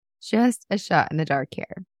Just a shot in the dark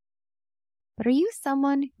here. But are you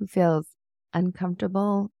someone who feels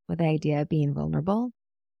uncomfortable with the idea of being vulnerable?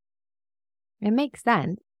 It makes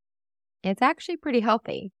sense. It's actually pretty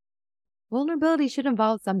healthy. Vulnerability should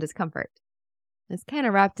involve some discomfort. It's kind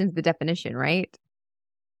of wrapped into the definition, right?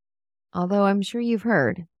 Although I'm sure you've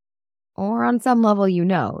heard, or on some level you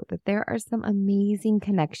know, that there are some amazing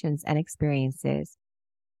connections and experiences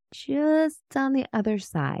just on the other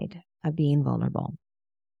side of being vulnerable.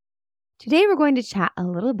 Today we're going to chat a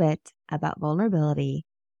little bit about vulnerability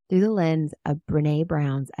through the lens of Brené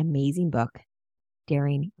Brown's amazing book,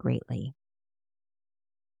 Daring Greatly.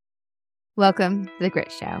 Welcome to The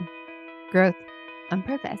Grit Show, Growth on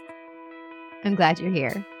Purpose. I'm glad you're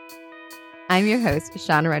here. I'm your host,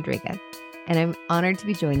 Shauna Rodriguez, and I'm honored to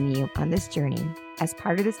be joining you on this journey as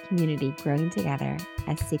part of this community growing together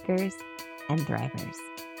as seekers and thrivers.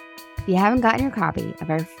 If you haven't gotten your copy of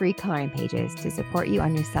our free coloring pages to support you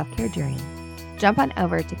on your self-care journey, jump on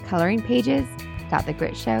over to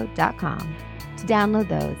coloringpages.thegritshow.com to download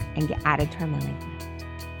those and get added to our mailing list.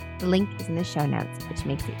 The link is in the show notes, which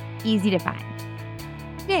makes it easy to find.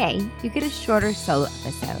 Today, you get a shorter solo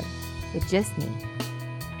episode with just me.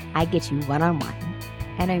 I get you one-on-one,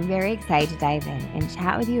 and I'm very excited to dive in and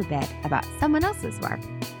chat with you a bit about someone else's work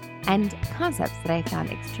and concepts that I found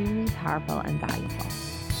extremely powerful and valuable.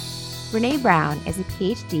 Brené Brown is a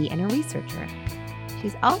PhD and a researcher.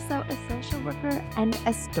 She's also a social worker and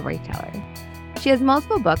a storyteller. She has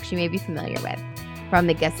multiple books you may be familiar with, from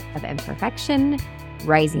The Gifts of Imperfection,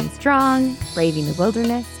 Rising Strong, Braving the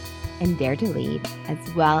Wilderness, and Dare to Lead, as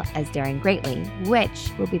well as Daring Greatly,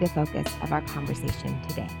 which will be the focus of our conversation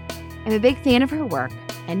today. I'm a big fan of her work,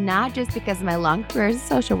 and not just because of my long career as a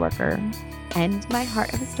social worker and my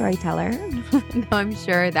heart of a storyteller, though I'm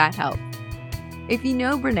sure that helps. If you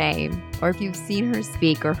know Brené, or if you've seen her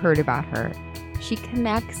speak or heard about her, she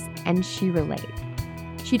connects and she relates.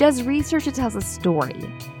 She does research that tells a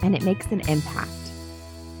story, and it makes an impact.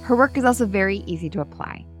 Her work is also very easy to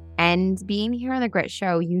apply. And being here on The Grit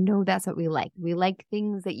Show, you know that's what we like. We like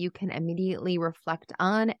things that you can immediately reflect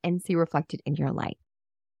on and see reflected in your life.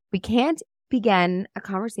 We can't begin a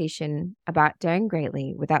conversation about Daring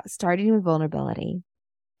Greatly without starting with vulnerability.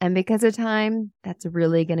 And because of time, that's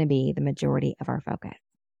really going to be the majority of our focus.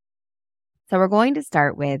 So we're going to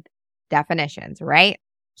start with definitions, right?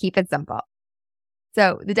 Keep it simple.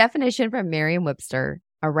 So the definition from Merriam-Webster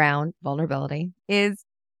around vulnerability is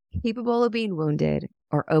capable of being wounded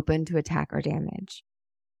or open to attack or damage.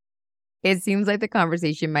 It seems like the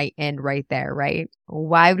conversation might end right there, right?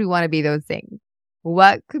 Why would we want to be those things?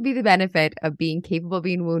 What could be the benefit of being capable of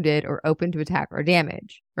being wounded or open to attack or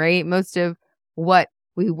damage, right? Most of what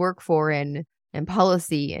we work for in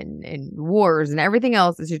policy and wars and everything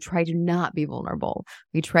else is to try to not be vulnerable.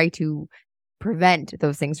 We try to prevent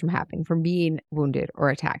those things from happening, from being wounded or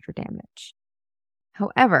attacked or damaged.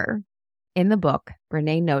 However, in the book,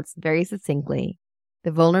 Brené notes very succinctly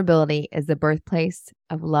that vulnerability is the birthplace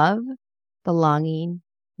of love, belonging,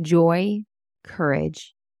 joy,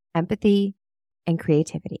 courage, empathy, and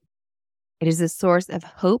creativity. It is a source of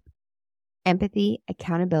hope, empathy,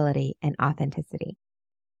 accountability, and authenticity.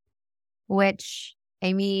 Which,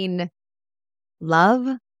 I mean, love,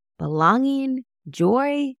 belonging,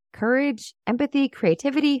 joy, courage, empathy,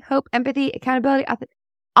 creativity, hope, empathy, accountability,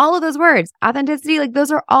 all of those words, authenticity, like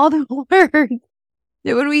those are all the words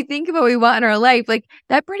that when we think about what we want in our life, like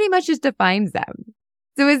that pretty much just defines them.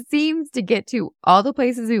 So it seems to get to all the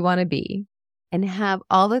places we want to be and have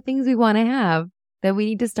all the things we want to have that we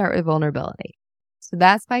need to start with vulnerability. So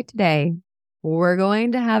that's why today we're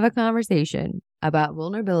going to have a conversation about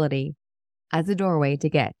vulnerability as a doorway to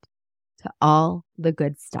get to all the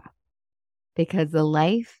good stuff. Because the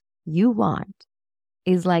life you want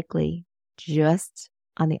is likely just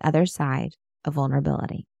on the other side of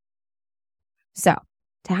vulnerability. So,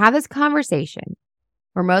 to have this conversation,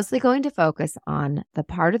 we're mostly going to focus on the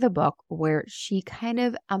part of the book where she kind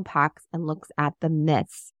of unpacks and looks at the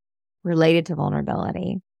myths related to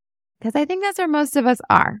vulnerability. Because I think that's where most of us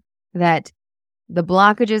are, that the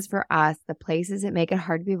blockages for us, the places that make it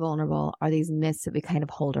hard to be vulnerable, are these myths that we kind of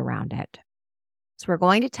hold around it. So we're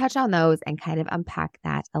going to touch on those and kind of unpack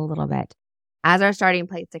that a little bit as our starting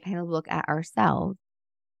place to kind of look at ourselves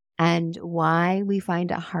and why we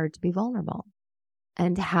find it hard to be vulnerable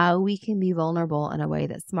and how we can be vulnerable in a way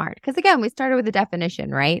that's smart. Because again, we started with the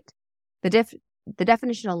definition, right? The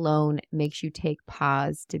definition alone makes you take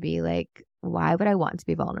pause to be like, why would I want to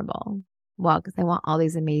be vulnerable? Well, because I want all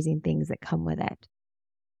these amazing things that come with it.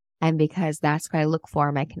 And because that's what I look for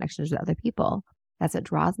in my connections with other people. That's what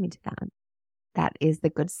draws me to them. That is the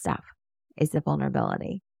good stuff, is the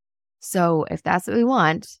vulnerability. So if that's what we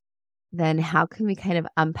want, then how can we kind of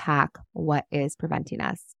unpack what is preventing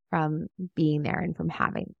us from being there and from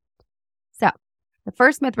having it? So the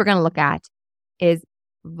first myth we're going to look at is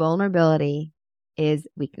vulnerability is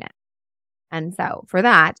weakness. And so for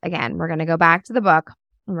that, again, we're going to go back to the book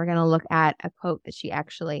and we're going to look at a quote that she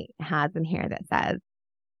actually has in here that says,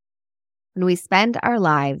 when we spend our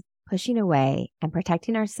lives pushing away and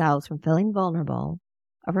protecting ourselves from feeling vulnerable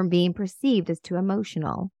or from being perceived as too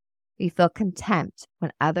emotional, we feel contempt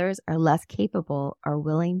when others are less capable or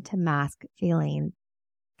willing to mask feelings,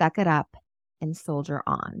 suck it up, and soldier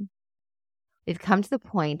on. We've come to the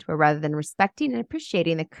point where rather than respecting and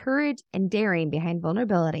appreciating the courage and daring behind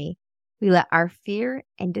vulnerability, we let our fear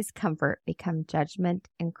and discomfort become judgment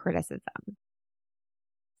and criticism.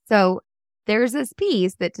 So there's this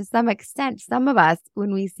piece that to some extent, some of us,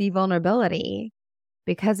 when we see vulnerability,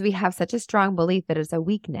 because we have such a strong belief that it's a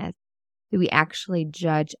weakness, that we actually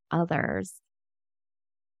judge others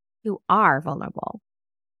who are vulnerable.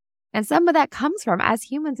 And some of that comes from, as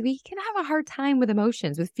humans, we can have a hard time with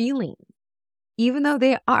emotions, with feelings, even though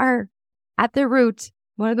they are at their root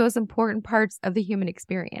one of those important parts of the human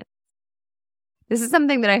experience. This is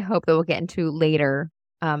something that I hope that we'll get into later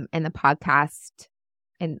in the podcast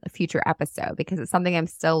in a future episode, because it's something I'm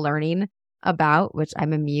still learning about, which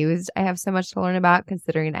I'm amused I have so much to learn about,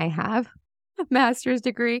 considering I have a master's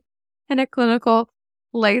degree and a clinical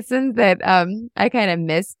license, that I kind of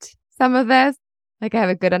missed some of this. Like, I have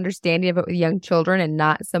a good understanding of it with young children and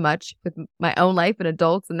not so much with my own life and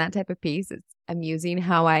adults and that type of piece. It's amusing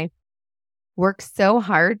how I work so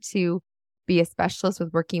hard to be a specialist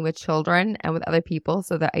with working with children and with other people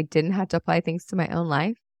so that I didn't have to apply things to my own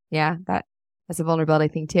life. Yeah, that's a vulnerability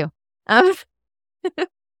thing too. One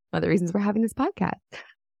of the reasons we're having this podcast.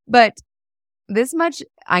 But this much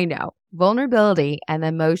I know, vulnerability and the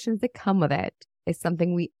emotions that come with it is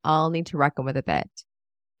something we all need to reckon with a bit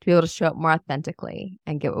to be able to show up more authentically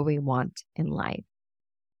and get what we want in life.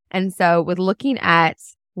 And so with looking at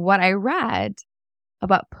what I read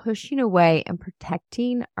about pushing away and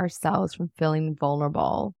protecting ourselves from feeling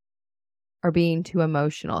vulnerable or being too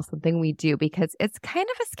emotional, something we do because it's kind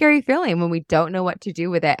of a scary feeling when we don't know what to do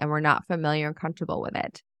with it and we're not familiar and comfortable with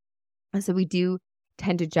it. And so we do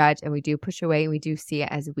tend to judge and we do push away and we do see it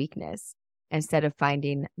as weakness instead of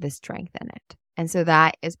finding the strength in it. And so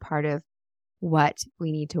that is part of what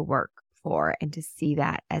we need to work for and to see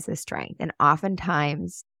that as a strength. And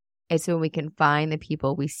oftentimes it's when we can find the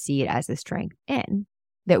people we see it as a strength in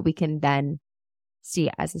that we can then see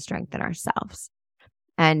it as a strength in ourselves.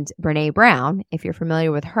 And Brené Brown, if you're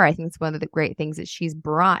familiar with her, I think it's one of the great things that she's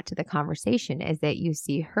brought to the conversation is that you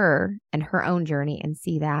see her and her own journey and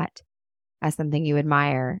see that as something you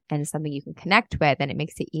admire and something you can connect with. And it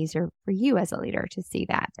makes it easier for you as a leader to see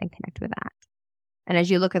that and connect with that. And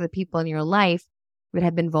as you look at the people in your life that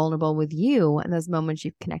have been vulnerable with you and those moments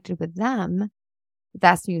you've connected with them,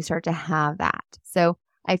 that's when you start to have that. So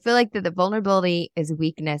I feel like that the vulnerability is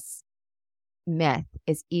weakness myth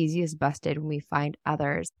is easiest busted when we find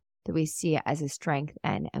others that we see it as a strength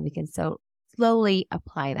in, and we can so slowly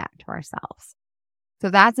apply that to ourselves.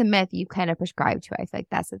 So that's a myth you kind of prescribe to. I feel like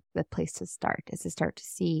that's the place to start, is to start to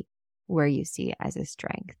see where you see it as a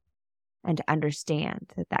strength and to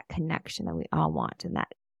understand that that connection that we all want and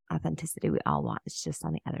that authenticity we all want is just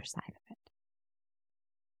on the other side of it.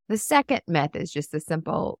 The second myth is just the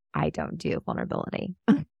simple, I don't do vulnerability.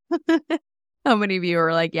 How many of you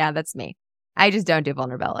are like, yeah, that's me. I just don't do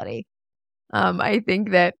vulnerability. I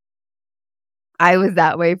think that I was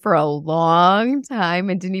that way for a long time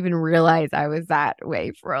and didn't even realize I was that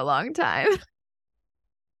way for a long time.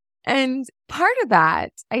 And part of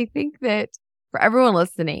that, I think that for everyone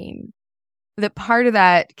listening, that part of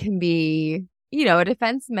that can be, a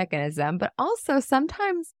defense mechanism, but also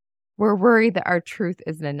sometimes we're worried that our truth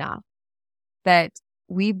isn't enough, that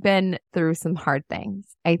we've been through some hard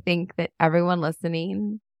things. I think that everyone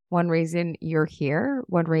listening, one reason you're here,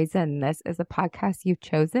 one reason this is a podcast you've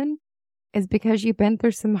chosen is because you've been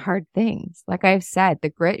through some hard things. Like I've said, the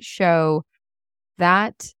Grit Show,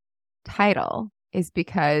 that title is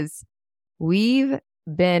because we've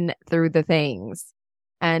been through the things.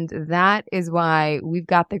 And that is why we've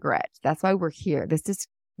got the grit. That's why we're here.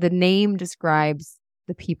 The name describes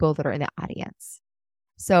the people that are in the audience.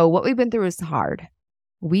 So what we've been through is hard.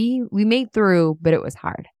 We made through, but it was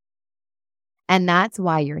hard. And that's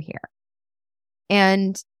why you're here.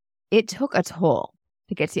 And it took a toll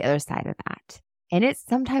to get to the other side of that. And it's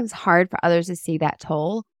sometimes hard for others to see that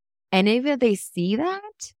toll. And even if they see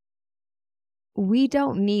that, we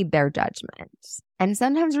don't need their judgment. And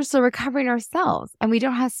sometimes we're still recovering ourselves and we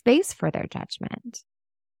don't have space for their judgment.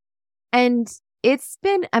 And it's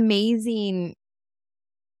been amazing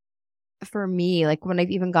for me, like when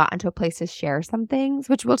I've even gotten to a place to share some things,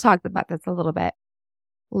 which we'll talk about this a little bit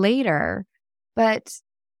later, but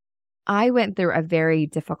I went through a very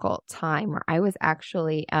difficult time where I was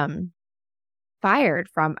actually fired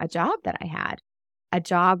from a job that I had, a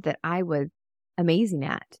job that I was amazing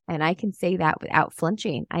at. And I can say that without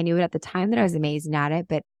flinching. I knew it at the time that I was amazing at it,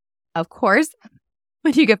 but of course,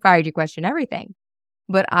 when you get fired, you question everything.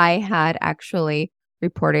 But I had actually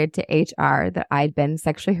reported to HR that I'd been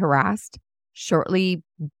sexually harassed shortly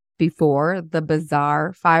before the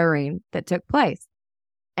bizarre firing that took place.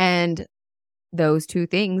 And those two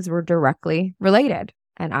things were directly related.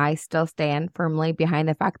 And I still stand firmly behind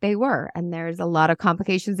the fact they were. And there's a lot of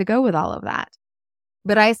complications to go with all of that.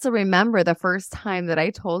 But I still remember the first time that I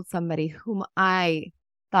told somebody whom I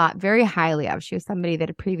thought very highly of. She was somebody that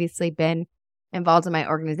had previously been involved in my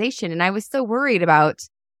organization. And I was so worried about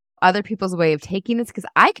other people's way of taking this because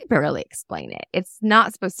I could barely explain it. It's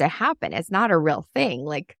not supposed to happen. It's not a real thing.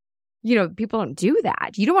 Like, people don't do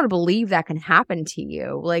that. You don't want to believe that can happen to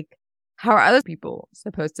you. Like, how are other people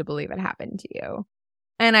supposed to believe it happened to you?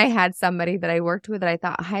 And I had somebody that I worked with that I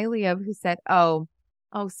thought highly of who said, oh,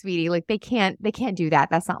 sweetie, like they can't do that.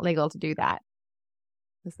 That's not legal to do that.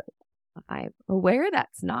 I was like, I'm aware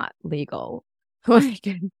that's not legal.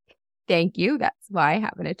 Thank you. That's why I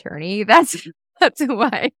have an attorney. That's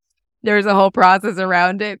why there's a whole process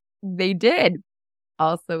around it. They did.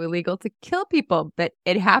 Also illegal to kill people, but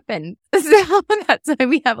it happened. So that's why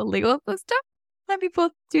we have a legal system. Let people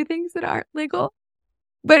do things that aren't legal.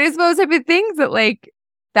 But it's those type of things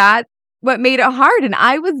that what made it hard. And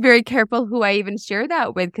I was very careful who I even shared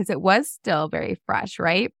that with because it was still very fresh,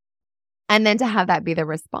 right? And then to have that be the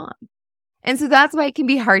response. And so that's why it can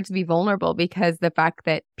be hard to be vulnerable because the fact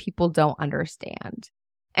that people don't understand.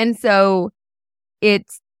 And so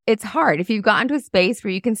it's hard. If you've gotten to a space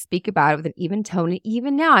where you can speak about it with an even tone, and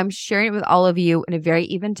even now I'm sharing it with all of you in a very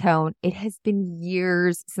even tone. It has been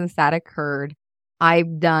years since that occurred.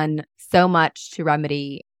 I've done so much to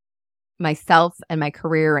remedy myself and my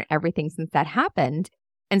career and everything since that happened.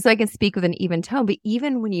 And so I can speak with an even tone. But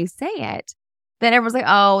even when you say it, then everyone's like,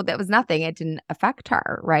 oh, that was nothing. It didn't affect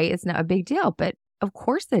her, right? It's not a big deal. But of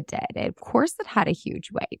course it did. Of course it had a huge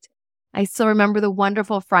weight. I still remember the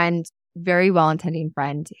wonderful friend, very well-intending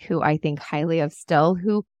friend who I think highly of still,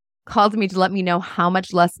 who called me to let me know how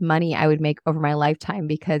much less money I would make over my lifetime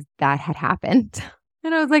because that had happened.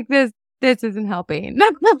 And I was like, this isn't helping.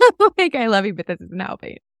 Like, I love you, but this isn't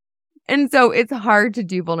helping. And so it's hard to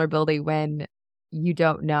do vulnerability when you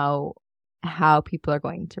don't know how people are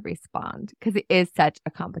going to respond because it is such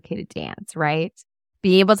a complicated dance, right?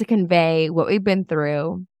 Being able to convey what we've been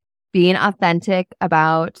through, being authentic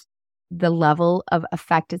about the level of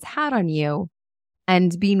effect it's had on you,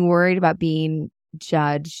 and being worried about being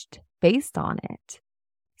judged based on it.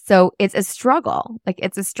 So it's a struggle.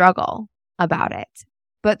 It's a struggle about it.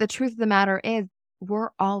 But the truth of the matter is, we're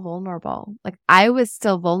all vulnerable. I was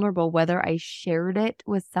still vulnerable whether I shared it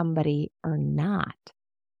with somebody or not.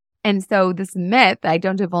 And so this myth that I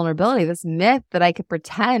don't do vulnerability, this myth that I could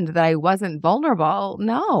pretend that I wasn't vulnerable.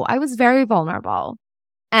 No, I was very vulnerable.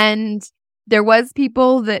 And there was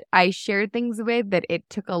people that I shared things with that it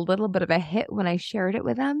took a little bit of a hit when I shared it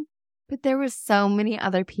with them. But there was so many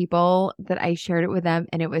other people that I shared it with them,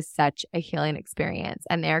 and it was such a healing experience,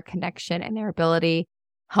 and their connection and their ability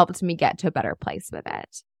helped me get to a better place with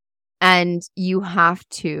it. And you have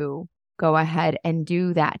to go ahead and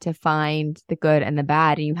do that to find the good and the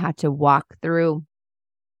bad. And you have to walk through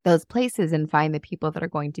those places and find the people that are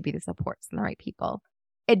going to be the supports and the right people.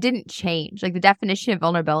 It didn't change. The definition of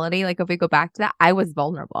vulnerability, if we go back to that, I was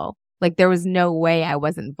vulnerable. There was no way I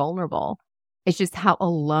wasn't vulnerable. It's just how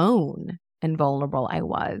alone and vulnerable I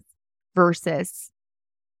was versus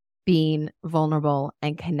being vulnerable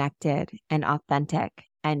and connected and authentic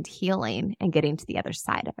and healing and getting to the other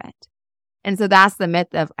side of it. And so that's the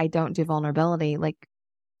myth of I don't do vulnerability.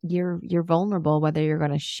 You're vulnerable whether you're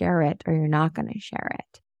going to share it or you're not going to share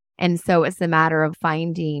it. And so it's a matter of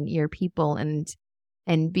finding your people and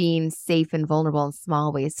being safe and vulnerable in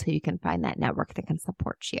small ways so you can find that network that can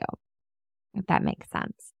support you, if that makes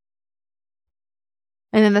sense.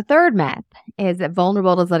 And then the third myth is that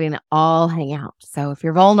vulnerable is letting it all hang out. So if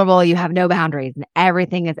you're vulnerable, you have no boundaries and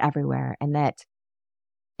everything is everywhere, and that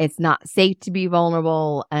it's not safe to be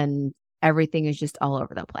vulnerable and everything is just all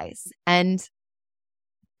over the place. And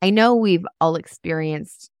I know we've all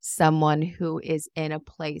experienced someone who is in a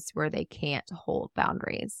place where they can't hold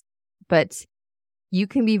boundaries, but you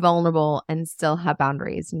can be vulnerable and still have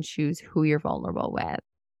boundaries and choose who you're vulnerable with.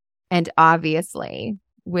 And obviously,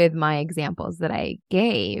 with my examples that I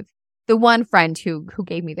gave, the one friend who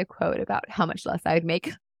gave me the quote about how much less I would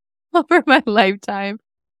make over my lifetime.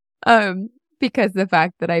 Because the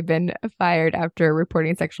fact that I've been fired after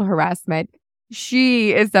reporting sexual harassment,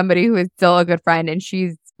 she is somebody who is still a good friend, and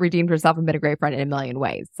she's redeemed herself and been a great friend in a million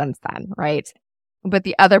ways since then, right? But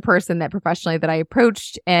the other person that professionally that I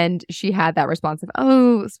approached, and she had that response of,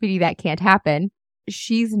 oh, sweetie, that can't happen.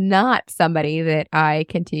 She's not somebody that I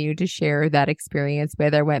continue to share that experience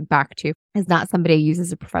with or went back to. Is not somebody I use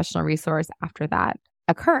as a professional resource after that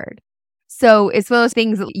occurred. So it's one of those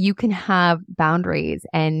things that you can have boundaries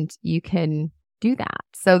and you can do that.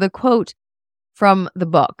 So the quote from the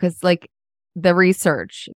book, because like the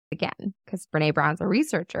research, again, because Brene Brown's a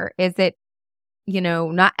researcher, is that,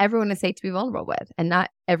 not everyone is safe to be vulnerable with, and not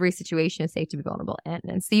every situation is safe to be vulnerable in.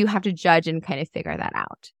 And so you have to judge and kind of figure that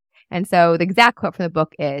out. And so the exact quote from the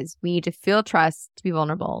book is, we need to feel trust to be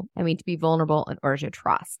vulnerable, and we need to be vulnerable in order to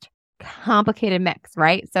trust. Complicated mix,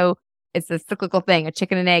 right? So it's a cyclical thing, a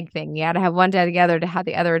chicken and egg thing. You got to have one to have the other to have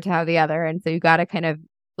the other to have the other. And so you got to kind of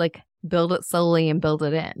like build it slowly and build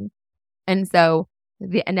it in. And so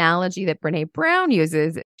the analogy that Brene Brown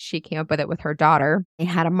uses, she came up with it with her daughter. They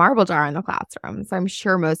had a marble jar in the classroom. So I'm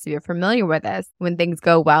sure most of you are familiar with this. When things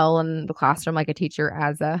go well in the classroom, like a teacher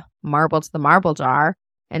adds a marble to the marble jar.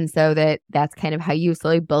 And so that's kind of how you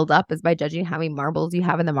slowly build up, is by judging how many marbles you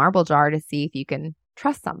have in the marble jar to see if you can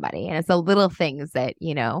trust somebody. And it's the little things that,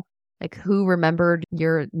 like who remembered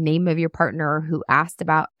your name of your partner, who asked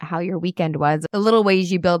about how your weekend was, the little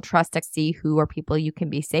ways you build trust to see who are people you can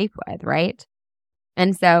be safe with, right?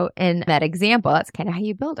 And so in that example, that's kind of how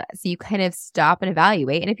you build it. So you kind of stop and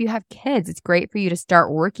evaluate. And if you have kids, it's great for you to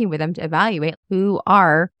start working with them to evaluate who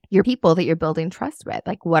are your people that you're building trust with.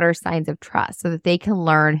 Like, what are signs of trust, so that they can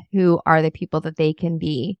learn who are the people that they can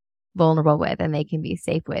be vulnerable with and they can be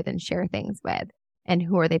safe with and share things with, and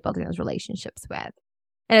who are they building those relationships with.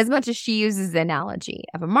 And as much as she uses the analogy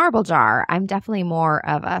of a marble jar, I'm definitely more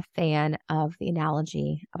of a fan of the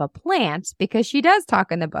analogy of a plant, because she does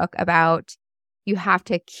talk in the book about you have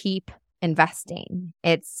to keep investing.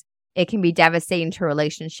 It can be devastating to a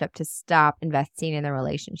relationship to stop investing in the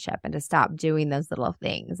relationship and to stop doing those little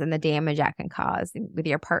things, and the damage that can cause with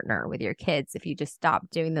your partner, with your kids, if you just stop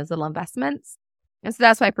doing those little investments. And so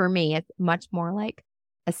that's why for me, it's much more like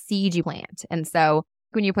a seed you plant. And so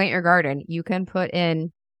when you plant your garden, you can put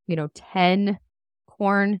in 10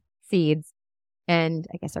 corn seeds, and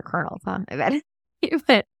I guess they're kernels, huh? I bet. You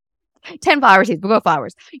put 10 flower seeds. We'll go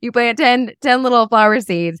flowers. You plant 10 little flower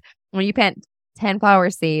seeds. When you plant 10 flower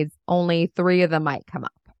seeds, only 3 of them might come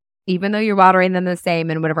up. Even though you're watering them the same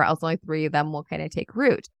and whatever else, only 3 of them will kind of take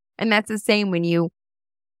root. And that's the same when you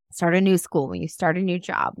start a new school, when you start a new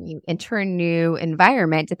job, when you enter a new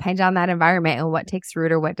environment. Depending on that environment and what takes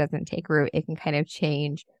root or what doesn't take root, it can kind of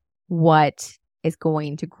change what is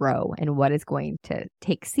going to grow and what is going to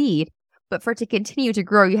take seed. But for it to continue to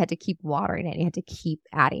grow, you had to keep watering it. You had to keep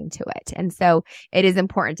adding to it. And so it is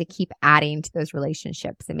important to keep adding to those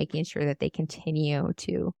relationships and making sure that they continue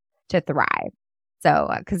to thrive. So,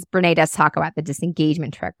 because Brene does talk about the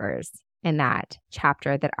disengagement triggers in that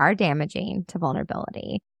chapter that are damaging to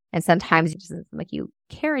vulnerability. And sometimes it just doesn't like you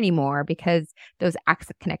care anymore because those acts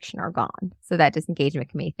of connection are gone. So that disengagement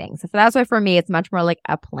can be things. So that's why for me, it's much more like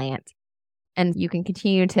a plant. And you can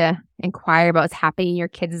continue to inquire about what's happening in your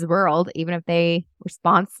kids' world, even if their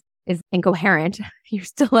response is incoherent, you're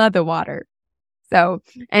still out of the water. So,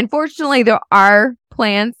 unfortunately, there are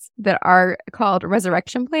plants that are called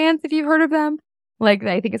resurrection plants, if you've heard of them. Like,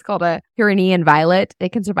 I think it's called a Pyrenean violet.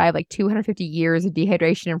 It can survive like 250 years of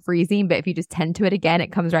dehydration and freezing, but if you just tend to it again,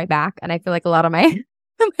 it comes right back. And I feel like a lot of my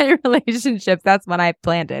relationships, that's when I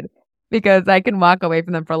planted, because I can walk away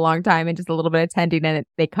from them for a long time and just a little bit of tending and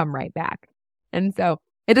they come right back. And so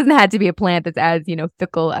it doesn't have to be a plant that's as,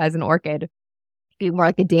 fickle as an orchid. It'd be more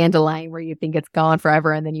like a dandelion where you think it's gone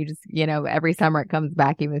forever. And then you just, every summer it comes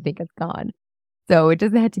back, even if you think it's gone. So it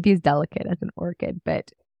doesn't have to be as delicate as an orchid,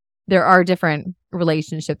 but there are different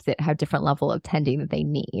relationships that have different level of tending that they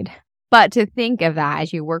need. But to think of that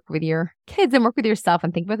as you work with your kids and work with yourself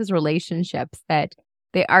and think about those relationships, that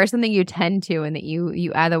they are something you tend to and that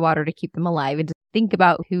you add the water to keep them alive, and to think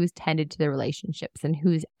about who's tended to the relationships and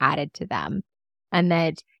who's added to them. And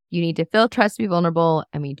that you need to feel trust to be vulnerable,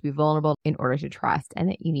 and we need to be vulnerable in order to trust, and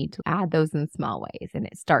that you need to add those in small ways. And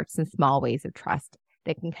it starts in small ways of trust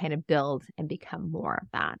that can kind of build and become more of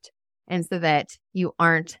that. And so that you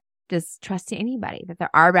aren't just trusting anybody, that there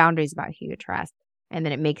are boundaries about who you trust, and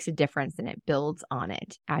then it makes a difference and it builds on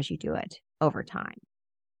it as you do it over time.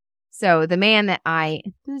 So the man that I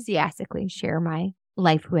enthusiastically share my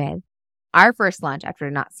life with, our first lunch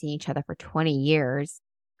after not seeing each other for 20 years,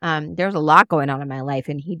 there's a lot going on in my life,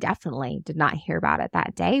 and he definitely did not hear about it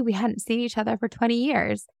that day. We hadn't seen each other for 20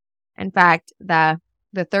 years. In fact, the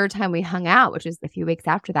third time we hung out, which was a few weeks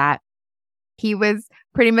after that, he was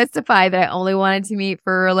pretty mystified that I only wanted to meet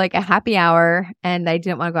for like a happy hour and I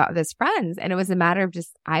didn't want to go out with his friends. And it was a matter of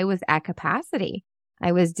just, I was at capacity.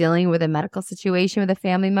 I was dealing with a medical situation with a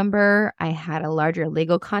family member. I had a larger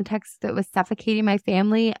legal context that was suffocating my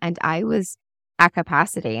family, and I was at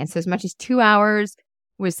capacity. And so as much as 2 hours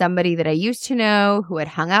with somebody that I used to know, who had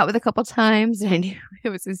hung out with a couple times, and I knew it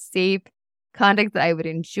was a safe context that I would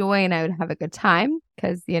enjoy and I would have a good time,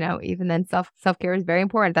 because, even then self-care is very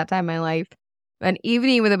important at that time in my life. An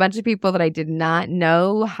evening with a bunch of people that I did not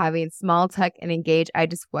know, having small talk and engage, I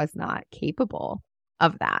just was not capable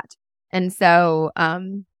of that. And so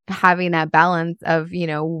having that balance of,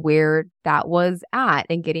 where that was at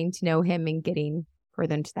and getting to know him and getting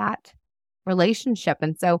further into that relationship.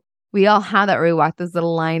 And so we all have that where we walk those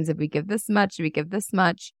little lines of we give this much,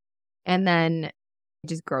 and then it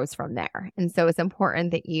just grows from there. And so it's important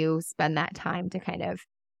that you spend that time to kind of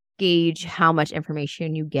gauge how much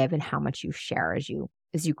information you give and how much you share as you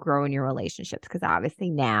grow in your relationships. Because obviously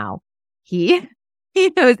now he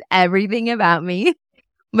knows everything about me.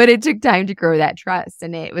 But it took time to grow that trust.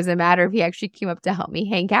 And it was a matter of he actually came up to help me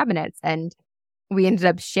hang cabinets. And we ended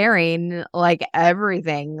up sharing like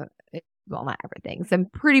everything. Well, not everything. Some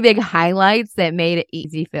pretty big highlights that made it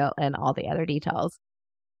easy fill in all the other details.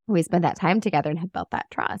 We spent that time together and have built that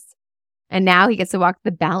trust. And now he gets to walk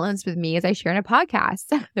the balance with me as I share in a podcast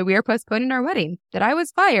that we are postponing our wedding, that I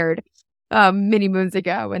was fired many moons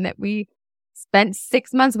ago, and that we spent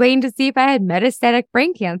 6 months waiting to see if I had metastatic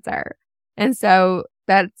brain cancer. And so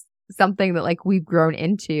that's something that like we've grown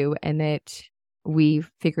into and that we've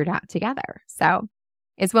figured out together. So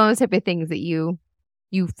it's one of those type of things that you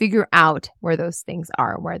figure out where those things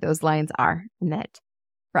are, where those lines are, and that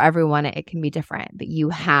for everyone it can be different, but you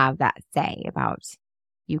have that say about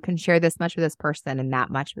you can share this much with this person and that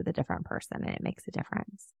much with a different person, and it makes a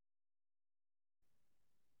difference.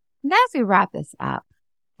 And as we wrap this up,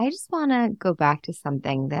 I just want to go back to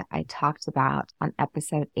something that I talked about on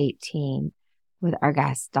episode 18 with our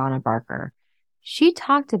guest, Donna Barker. She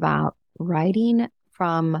talked about writing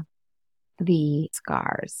from the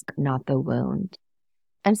scars, not the wound.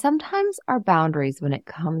 And sometimes our boundaries when it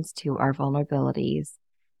comes to our vulnerabilities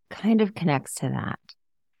kind of connects to that.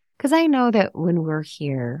 Because I know that when we're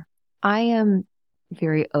here, I am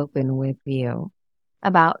very open with you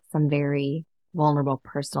about some very vulnerable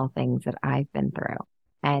personal things that I've been through.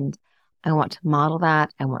 And I want to model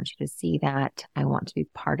that. I want you to see that. I want to be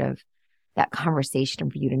part of that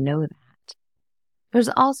conversation for you to know that. There's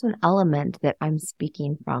also an element that I'm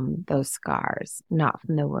speaking from those scars, not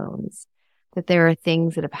from the wounds. That there are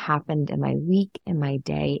things that have happened in my week, in my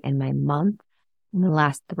day, in my month, in the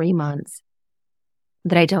last 3 months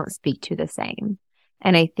that I don't speak to the same.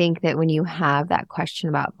 And I think that when you have that question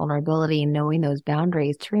about vulnerability and knowing those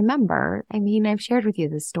boundaries, to remember, I've shared with you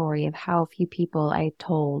the story of how few people I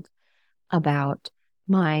told about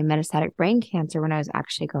my metastatic brain cancer when I was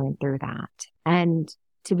actually going through that. And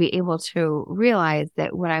to be able to realize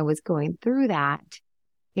that when I was going through that,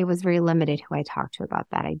 it was very limited who I talked to about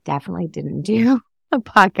that. I definitely didn't do a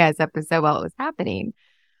podcast episode while it was happening.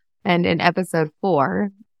 And in episode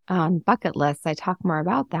 4 on bucket lists, I talk more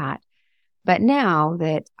about that. But now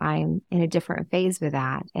that I'm in a different phase with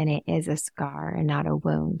that, and it is a scar and not a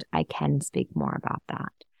wound, I can speak more about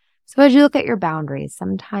that. So as you look at your boundaries,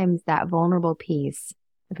 sometimes that vulnerable piece,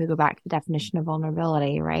 if we go back to the definition of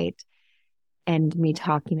vulnerability, right? And me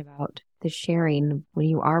talking about the sharing when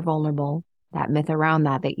you are vulnerable, that myth around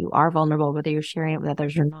that you are vulnerable, whether you're sharing it with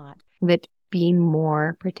others or not, that being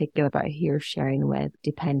more particular about who you're sharing with,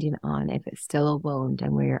 depending on if it's still a wound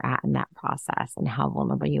and where you're at in that process and how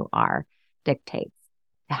vulnerable you are, dictates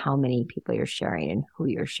how many people you're sharing and who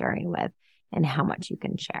you're sharing with and how much you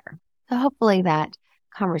can share. So hopefully that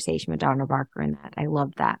conversation with Donna Barker and that, I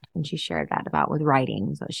loved that when she shared that about with writing,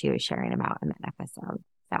 was what she was sharing about in that episode.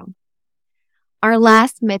 So our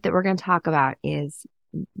last myth that we're going to talk about is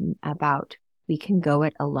about we can go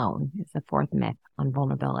it alone. It's the 4th myth on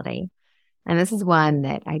vulnerability. And this is one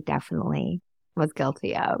that I definitely was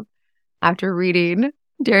guilty of. After reading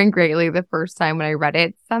Daring Greatly the first time when I read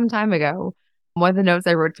it some time ago, one of the notes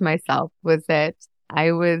I wrote to myself was that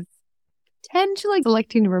I was potentially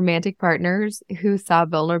selecting romantic partners who saw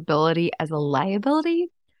vulnerability as a liability,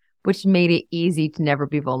 which made it easy to never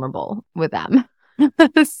be vulnerable with them.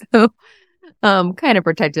 So kind of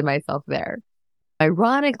protected myself there.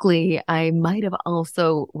 Ironically, I might have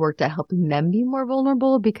also worked at helping them be more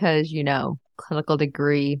vulnerable because, clinical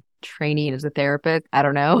degree, training as a therapist, I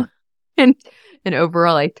don't know. And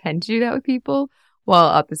overall, I tend to do that with people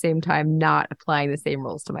while at the same time not applying the same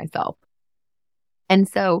rules to myself. And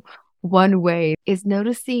so one way is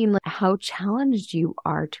noticing how challenged you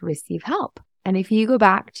are to receive help. And if you go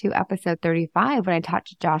back to episode 35, when I talked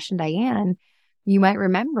to Josh and Diane, you might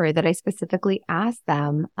remember that I specifically asked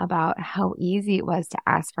them about how easy it was to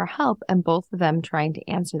ask for help, and both of them trying to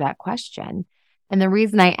answer that question. And the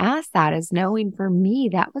reason I asked that is knowing for me,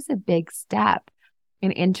 that was a big step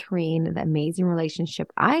in entering the amazing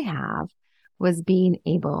relationship I have, was being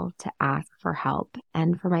able to ask for help.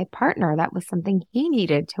 And for my partner, that was something he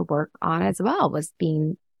needed to work on as well, was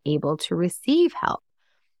being able to receive help.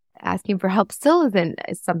 Asking for help still isn't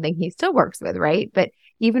something he still works with, right? But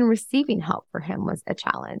even receiving help for him was a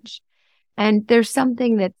challenge. And there's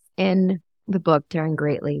something that's in the book, Daring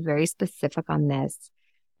Greatly, very specific on this,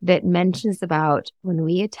 that mentions about when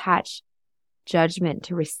we attach judgment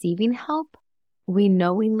to receiving help, we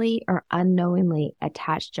knowingly or unknowingly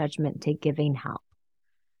attach judgment to giving help.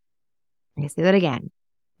 I say that again.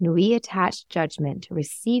 When we attach judgment to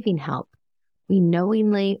receiving help, we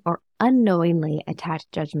knowingly or unknowingly attach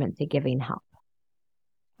judgment to giving help,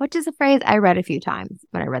 which is a phrase I read a few times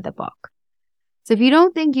when I read the book. So if you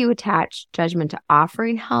don't think you attach judgment to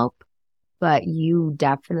offering help, but you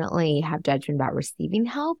definitely have judgment about receiving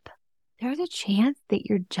help, there's a chance that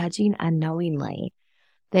you're judging unknowingly.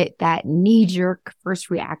 That knee-jerk first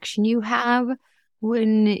reaction you have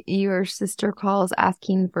when your sister calls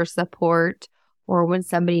asking for support, or when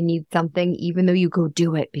somebody needs something, even though you go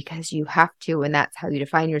do it because you have to, and that's how you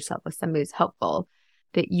define yourself as somebody who's helpful,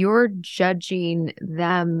 that you're judging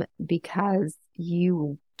them because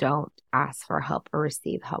you don't ask for help or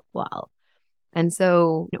receive help well. And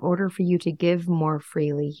so in order for you to give more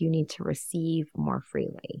freely, you need to receive more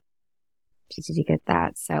freely. Did you get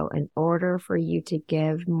that? So in order for you to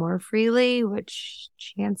give more freely, which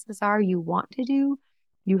chances are you want to do,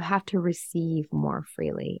 you have to receive more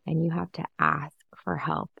freely, and you have to ask for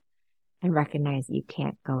help and recognize that you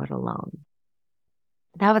can't go it alone.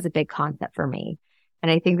 That was a big concept for me.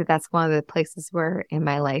 And I think that that's one of the places where in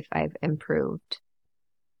my life I've improved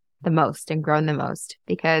the most and grown the most,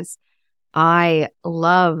 because I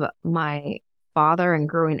love my father, and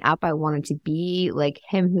growing up, I wanted to be like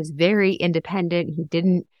him, who's very independent. He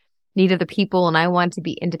didn't need other people, and I wanted to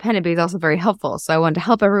be independent, but he's also very helpful. So I wanted to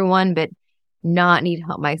help everyone, but not need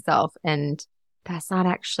help myself. And that's not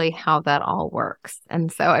actually how that all works.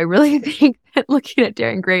 And so I really think that looking at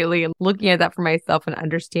Daring Greatly and looking at that for myself and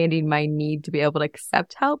understanding my need to be able to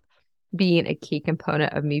accept help being a key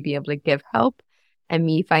component of me being able to give help, and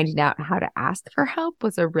me finding out how to ask for help,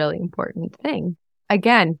 was a really important thing.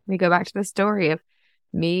 Again, we go back to the story of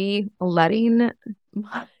me letting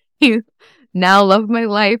my now love my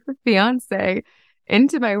life fiance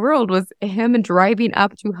into my world, was him driving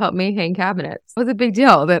up to help me hang cabinets. It was a big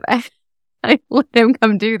deal that I let him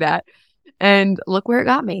come do that. And look where it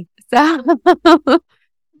got me. So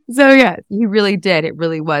yeah, he really did. It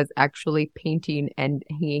really was actually painting and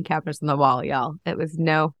hanging cabinets on the wall, y'all. It was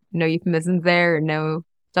no euphemisms there, no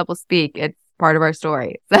double speak. It's part of our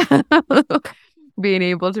story. So being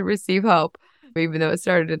able to receive help, even though it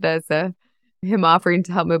started as him offering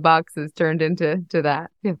to help move boxes, turned into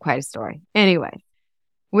that. We have quite a story. Anyway,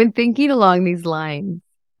 when thinking along these lines,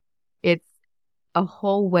 it's a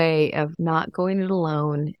whole way of not going it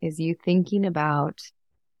alone, is you thinking about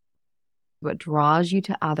what draws you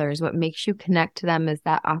to others, what makes you connect to them, is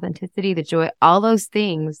that authenticity, the joy, all those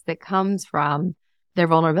things that comes from their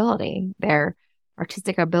vulnerability, their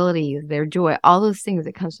artistic abilities, their joy, all those things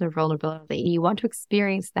that comes from their vulnerability. You want to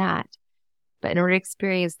experience that. But in order to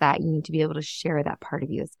experience that, you need to be able to share that part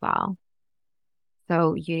of you as well.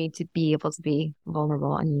 So you need to be able to be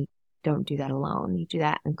vulnerable, and you don't do that alone. You do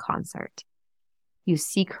that in concert. You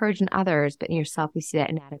see courage in others, but in yourself, you see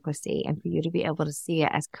that inadequacy. And for you to be able to see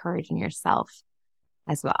it as courage in yourself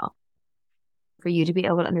as well. For you to be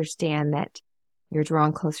able to understand that you're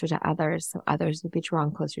drawn closer to others, so others will be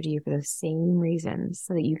drawn closer to you for those same reasons,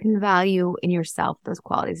 so that you can value in yourself those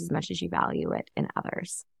qualities as much as you value it in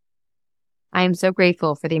others. I am so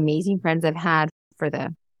grateful for the amazing friends I've had, for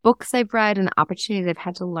the books I've read, and the opportunities I've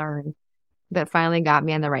had to learn that finally got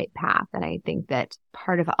me on the right path. And I think that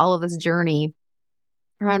part of all of this journey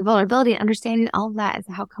around vulnerability and understanding all of that is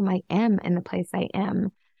how come I am in the place I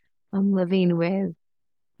am. I'm living with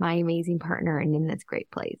my amazing partner and in this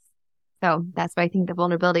great place. So that's why I think the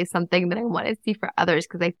vulnerability is something that I want to see for others,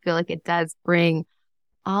 because I feel like it does bring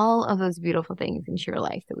all of those beautiful things into your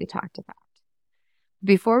life that we talked about.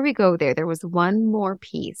 Before we go there was one more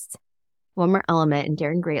piece, one more element in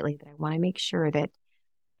Daring Greatly that I want to make sure that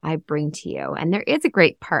I bring to you. And there is a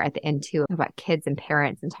great part at the end too about kids and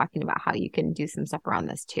parents, and talking about how you can do some stuff around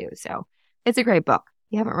this too. So it's a great book.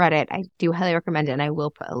 If you haven't read it, I do highly recommend it, and I will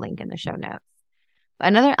put a link in the show notes.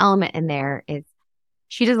 Another element in there is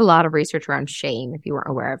she does a lot of research around shame, if you weren't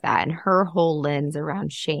aware of that. And her whole lens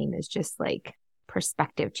around shame is just like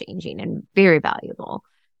perspective changing and very valuable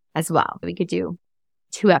as well. We could do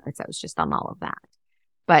 2 episodes just on all of that.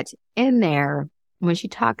 But in there, when she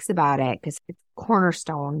talks about it, because it's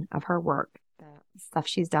cornerstone of her work, the stuff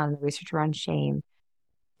she's done, the research around shame,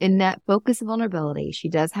 in that focus of vulnerability, she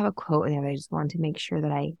does have a quote in there that I just wanted to make sure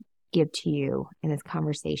that I give to you in this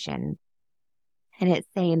conversation. And it's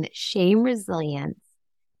saying that shame resilience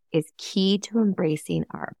is key to embracing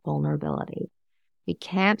our vulnerability. We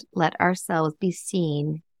can't let ourselves be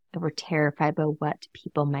seen if we're terrified by what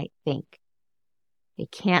people might think. We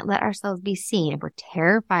can't let ourselves be seen if we're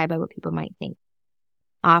terrified by what people might think.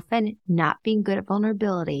 Often, not being good at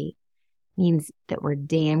vulnerability means that we're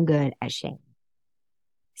damn good at shame.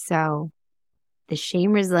 So, the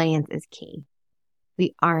shame resilience is key.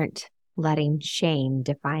 We aren't letting shame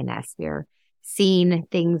define us. We're seeing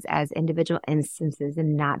things as individual instances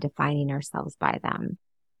and not defining ourselves by them.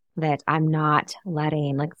 That I'm not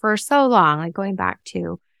letting, like for so long, like going back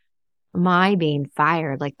to my being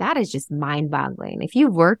fired, like that is just mind-boggling. If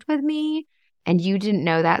you've worked with me and you didn't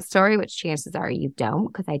know that story, which chances are you don't,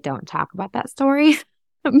 because I don't talk about that story,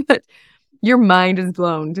 but your mind is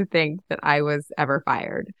blown to think that I was ever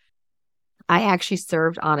fired. I actually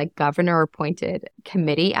served on a governor-appointed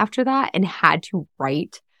committee after that and had to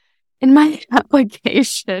write in my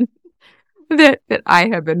application that I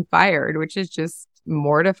have been fired, which is just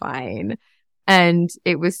mortifying. And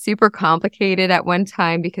it was super complicated at one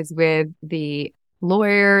time because with the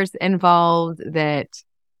lawyers involved, that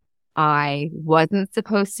I wasn't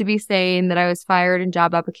supposed to be saying that I was fired in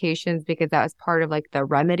job applications because that was part of like the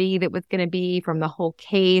remedy that was going to be from the whole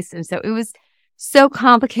case. And so it was so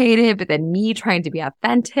complicated, but then me trying to be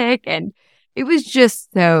authentic, and it was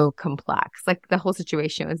just so complex. Like the whole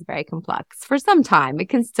situation was very complex. For some time, it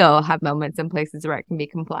can still have moments and places where it can be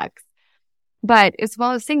complex. But it's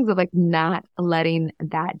one of those things of like not letting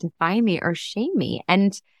that define me or shame me.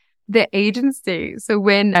 And the agency, so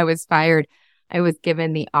when I was fired, I was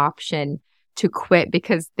given the option to quit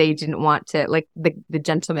because they didn't want to, like the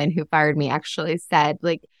gentleman who fired me actually said,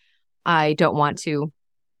 like, I don't want to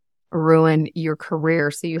ruin your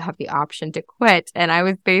career, so you have the option to quit. And I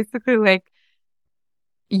was basically like,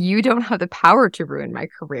 you don't have the power to ruin my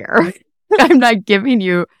career. I'm not giving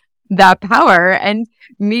you that power. And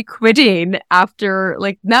me quitting after,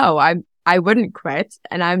 like, no, I wouldn't quit,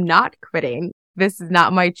 and I'm not quitting. This is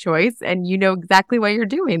not my choice, and you know exactly why you're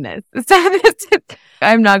doing this. So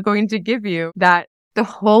I'm not going to give you that. The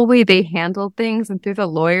whole way they handled things, and through the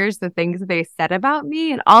lawyers, the things that they said about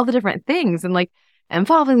me and all the different things, and like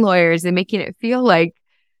involving lawyers and making it feel like,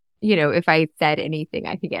 you know, if I said anything,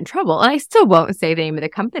 I could get in trouble. And I still won't say the name of the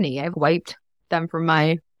company. I've wiped them from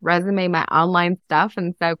my resume, my online stuff.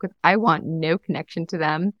 And so, because I want no connection to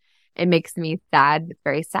them, it makes me sad. It's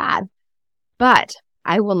very sad. But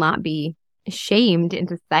I will not be shamed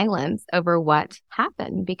into silence over what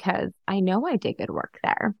happened because I know I did good work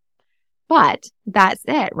there. But that's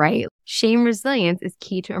it, right? Shame resilience is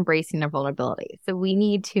key to embracing our vulnerability. So we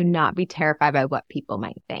need to not be terrified by what people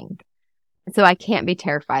might think. So I can't be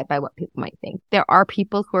terrified by what people might think. There are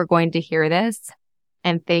people who are going to hear this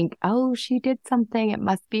and think, oh, she did something. It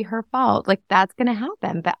must be her fault. Like that's going to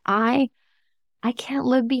happen. But I can't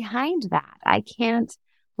live behind that. I can't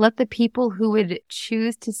let the people who would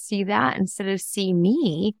choose to see that instead of see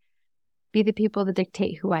me be the people that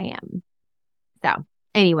dictate who I am. So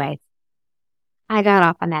anyway, I got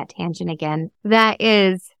off on that tangent again. That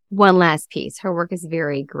is one last piece. Her work is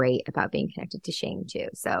very great about being connected to shame too.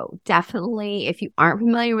 So definitely, if you aren't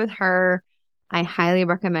familiar with her, I highly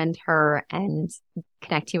recommend her, and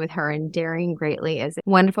connecting with her. And Daring Greatly is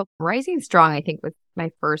wonderful. Rising Strong, I think, was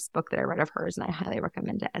my first book that I read of hers, and I highly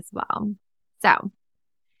recommend it as well. So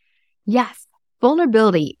yes,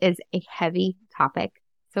 vulnerability is a heavy topic.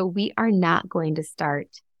 So we are not going to start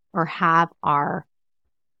or have our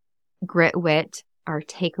grit wit, our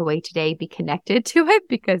takeaway today, be connected to it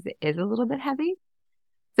because it is a little bit heavy.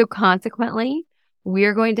 So consequently,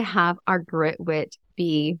 we're going to have our grit wit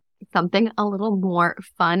be something a little more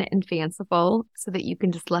fun and fanciful so that you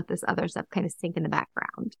can just let this other stuff kind of sink in the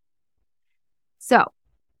background. So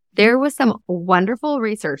there was some wonderful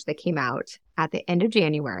research that came out at the end of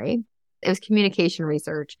January. It was communication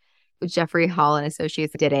research with Jeffrey Hall and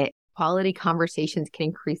Associates did it. Quality conversations can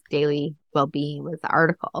increase daily well-being was the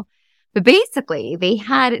article. But basically, they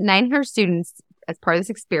had 900 students as part of this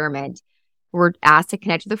experiment were asked to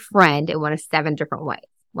connect with a friend in one of 7 different ways.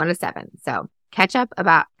 1 of 7. So catch up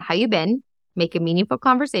about how you've been, make a meaningful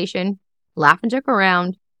conversation, laugh and joke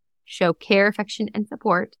around, show care, affection, and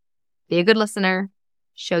support, be a good listener,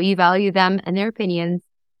 show you value them and their opinions,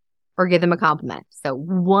 or give them a compliment. So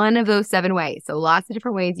one of those 7 ways. So lots of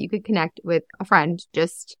different ways you could connect with a friend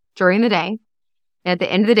just during the day. And at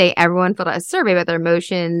the end of the day, everyone filled out a survey about their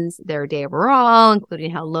emotions, their day overall,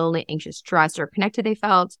 including how lonely, anxious, stressed, or connected they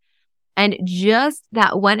felt. And just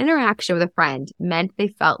that one interaction with a friend meant they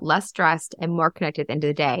felt less stressed and more connected at the end of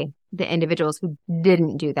the day. The individuals who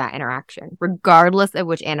didn't do that interaction, regardless of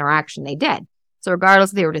which interaction they did. So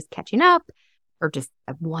regardless if they were just catching up or just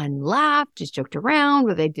one laugh, just joked around,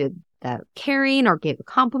 whether they did the caring or gave a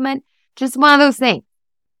compliment, just one of those things.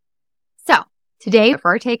 So today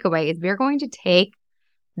for our takeaway is we're going to take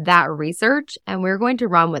that research and we're going to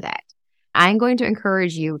run with it. I'm going to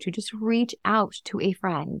encourage you to just reach out to a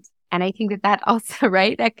friend. And I think that also,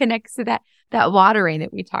 right, that connects to that watering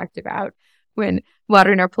that we talked about when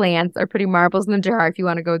watering our plants or putting marbles in the jar, if you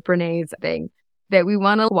want to go with Brené's thing, that we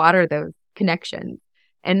want to water those connections.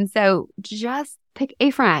 And so just pick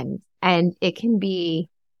a friend, and it can be,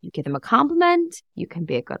 you give them a compliment, you can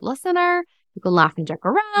be a good listener, you can laugh and joke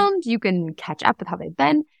around, you can catch up with how they've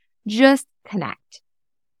been, just connect.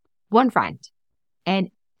 One friend.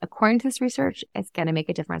 And according to this research, it's going to make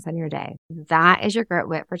a difference on your day. That is your Grit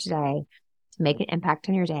Wit for today. To make an impact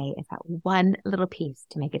on your day, it's that one little piece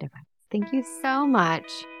to make a difference. Thank you so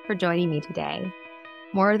much for joining me today.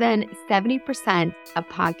 More than 70% of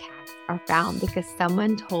podcasts are found because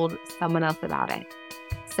someone told someone else about it.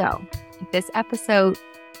 So if this episode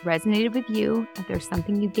resonated with you, if there's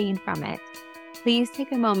something you gained from it, please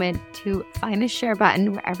take a moment to find the share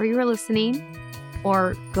button wherever you are listening,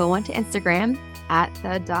 or go onto Instagram at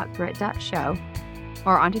the.grit.show,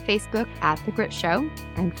 or onto Facebook at The Grit Show,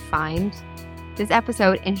 and find this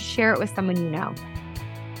episode and share it with someone you know.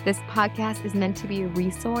 This podcast is meant to be a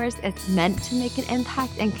resource. It's meant to make an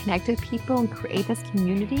impact and connect with people and create this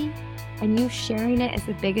community. And you sharing it is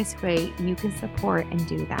the biggest way you can support and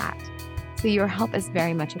do that. So your help is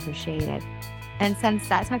very much appreciated. And since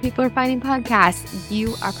that's how people are finding podcasts,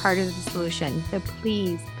 you are part of the solution. So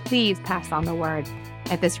please, please pass on the word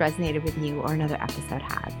if this resonated with you or another episode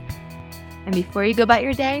has. And before you go about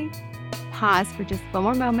your day, pause for just one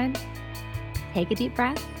more moment, take a deep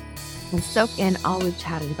breath, and soak in all we've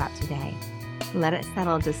chatted about today. Let it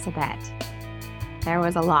settle just a bit. There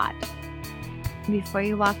was a lot. Before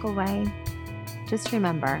you walk away, just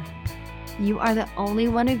remember, you are the only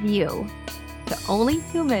one of you, the only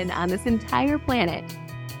human on this entire planet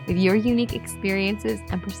with your unique experiences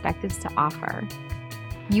and perspectives to offer.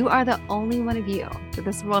 You are the only one of you that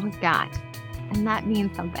this world has got, and that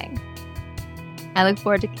means something. I look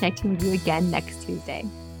forward to connecting with you again next Tuesday.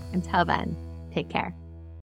 Until then, take care.